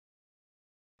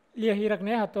Lia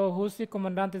hirakne hato husi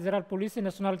Comandante-Geral Polícia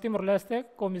Nacional Timor-Leste,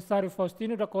 Comissário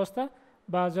Faustino da Costa,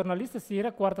 ba jornalista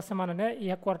sira quarta semana ne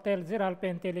ia Quartel-Geral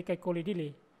PNTL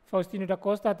Colidili. Faustino da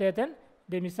Costa ateten,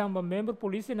 Demisaun ba Membru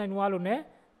Polisia na inualu ne,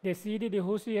 decide de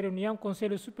husi reunião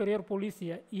Konsellu Superior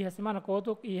Polisia ia semana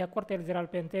kotuk ia Quartel-Geral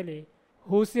PNTL.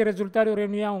 Husi resultado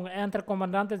reunião entre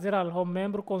Comandante-Geral e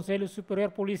Membru Konsellu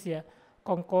Superior Polisia,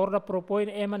 concorda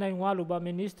propõe ema na inualu ba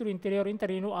Ministro Interior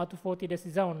interino atu foti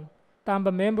decisão.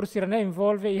 Tamba membro sirane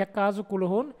envolve ia caso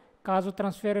kuluhun, caso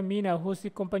transfer mina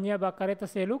husi companhia ba careta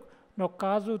seluk, no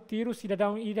caso tiro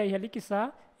cidadão ida ia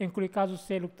likisa, inclui caso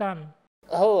seluk tan.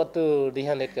 Atu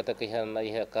dihanet kata kihan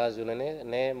ia caso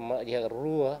ne ia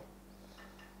rua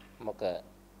maka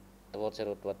tawar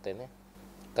serut watene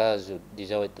caso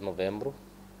 18 de novembro,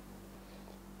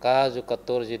 caso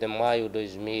 14 de maio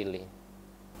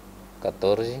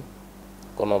 2014,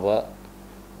 quando ba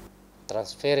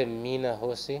transfer mina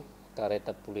husi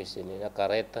careta polícia ni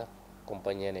careta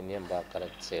companhia ni ba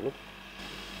careta seluk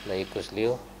na ikos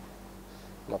liu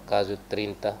no caso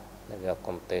 30 deve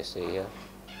acontece ia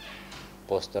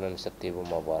posto administrativo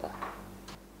Mabara.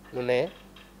 Nune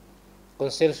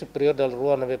Konsellu Superior da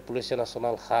Polícia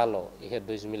Nacional halo ia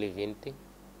 2020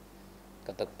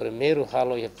 kata primeiro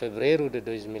halo ia fevereiro de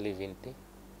 2020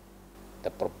 ta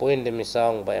propõe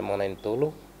Demisaun ba emana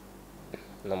tolo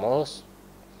namos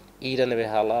ida neve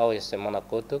halau ia semana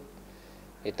kotuk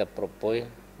ita propõe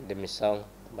Demisaun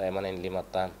ba emana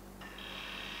 5 tan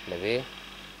neve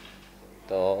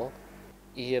to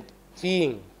ia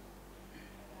fim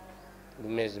do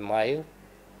mês de maio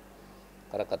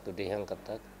para katudihang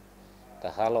kata ta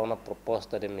halau na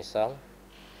proposta de Demisaun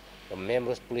os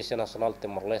membros Polícia Nacional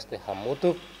Timor-Leste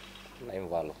hamutuk na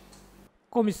invalo.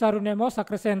 Comissário Nemos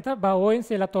acrescenta baoin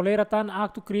se la tolera tan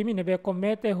acto crime neve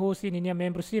comete husi ninia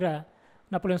membro sira.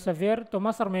 Napoleão Xavier,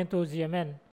 Tomás Sarmento,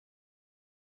 Yemen.